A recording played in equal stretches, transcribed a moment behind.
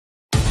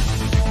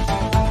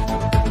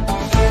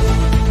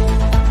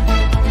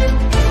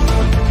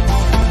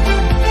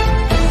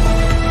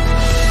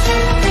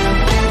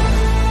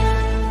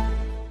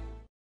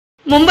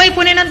मुंबई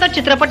पुणे नंतर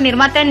चित्रपट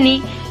निर्मात्यांनी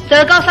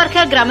जळगाव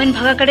सारख्या ग्रामीण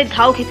भागाकडे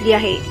धाव घेतली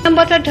आहे।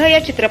 नंबरचा ढ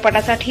या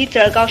चित्रपटासाठी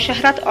जळगाव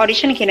शहरात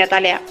ऑडिशन घेण्यात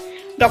आल्या।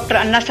 Doctor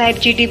Annasaheb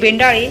GD.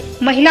 बेंडाळे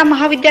महिला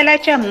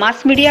महाविद्यालयाच्या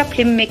मास मीडिया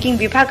फिल्म मेकिंग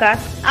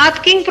विभागात आज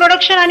किंग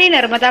प्रोडक्शन आणि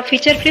नर्मदा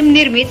फीचर फिल्म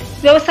निर्मित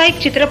व्यावसायिक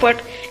चित्रपट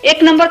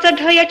एक नंबरचा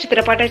ढ या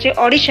चित्रपटाचे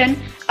ऑडिशन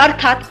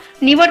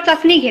अर्थात निवड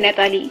चाचणी घेण्यात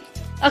आली।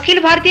 अखिल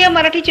भारतीय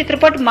मराठी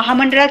चित्रपट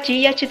महामंडळाची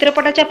या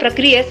चित्रपटाच्या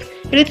प्रक्रियेस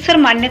रीतसर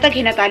मान्यता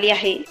घेण्यात आली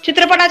आहे।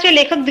 चित्रपटाचे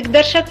लेखक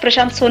दिग्दर्शक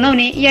प्रशांत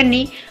सोनवणे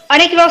यांनी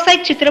अनेक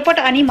व्यावसायिक चित्रपट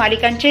आणि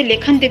मालिकांचे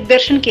लेखन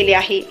दिग्दर्शन केले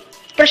आहे।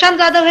 प्रशांत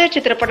जाधव हे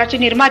चित्रपटाचे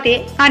निर्माते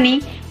आणि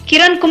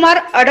किरण कुमार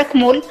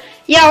अडकम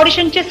या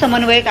ऑडिशनचे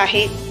समन्वयक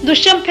आहेत।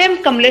 दुष्यम फेम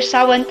कमलेश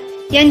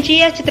सावंत यांची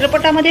या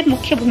चित्रपटामध्ये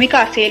मुख्य भूमिका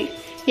असेल।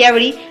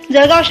 यावेळी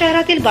जळगाव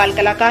शहरातील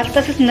बालकलाकार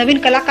तसेच नवीन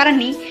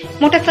कलाकारांनी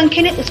मोठ्या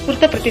संख्येने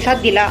उत्स्फूर्त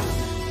प्रतिसाद दिला।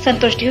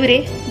 संतोष ढिवरे,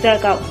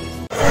 जळगाव।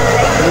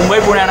 मुंबई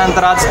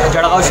पुण्यानंतर आज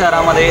जळगाव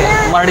शहरामध्ये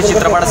मराठी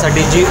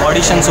चित्रपटासाठी जी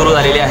ऑडिशन सुरू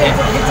झालेली आहे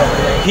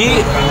ही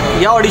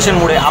या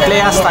ऑडिशनमुळे आपल्या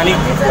या स्थानिक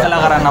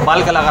कलाकारांना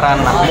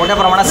बालकलाकारांना मोठ्या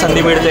प्रमाणात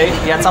संधी मिळते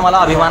याचा मला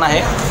अभिमान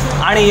आहे।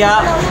 आणि या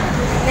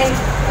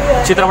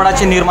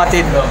चित्रपटाचे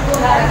निर्माते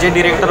जे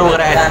डिरेक्टर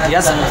वगैरे आहेत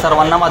या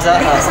सर्वांना माझा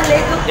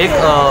एक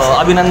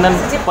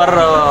अभिनंदनपर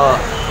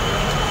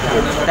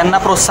त्यांना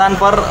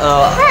प्रोत्साहनपर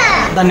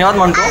धन्यवाद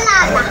म्हणतो।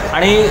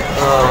 आणि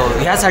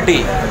ह्यासाठी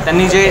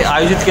त्यांनी जे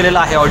आयोजित केलेलं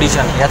आहे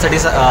ऑडिशन यासाठी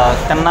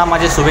त्यांना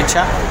माझे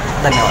शुभेच्छा।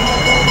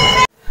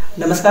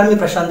 धन्यवाद। नमस्कार, मी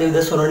प्रशांत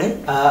देवदास सोनवणे।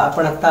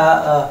 आपण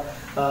आता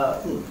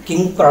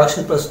किंग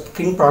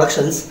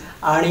प्रोडक्शन्स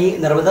आणि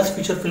नर्मदा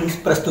फीचर फिल्म्स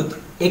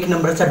प्रस्तुत एक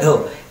नंबरचा ढ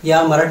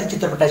या मराठी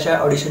चित्रपटाच्या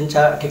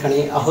ऑडिशनच्या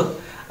ठिकाणी आहोत।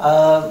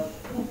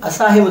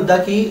 असा आहे मुद्दा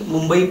की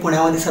मुंबई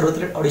पुण्यामध्ये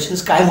सर्वत्र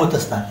ऑडिशन्स कायम होत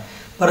असतात,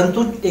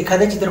 परंतु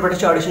एखाद्या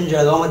चित्रपटाचे ऑडिशन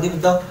जळगावमध्ये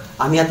सुद्धा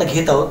आम्ही आता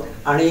घेत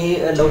आहोत आणि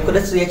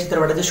लवकरच या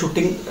चित्रपटाचं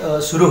शूटिंग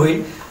सुरू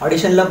होईल।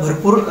 ऑडिशनला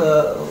भरपूर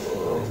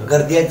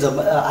गर्दी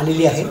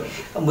आलेली आहे।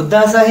 मुद्दा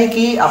असा आहे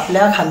की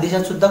आपल्या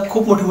खानदेशात सुद्धा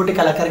खूप मोठे मोठे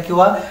कलाकार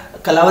किंवा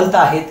कलावंत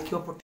आहेत किंवा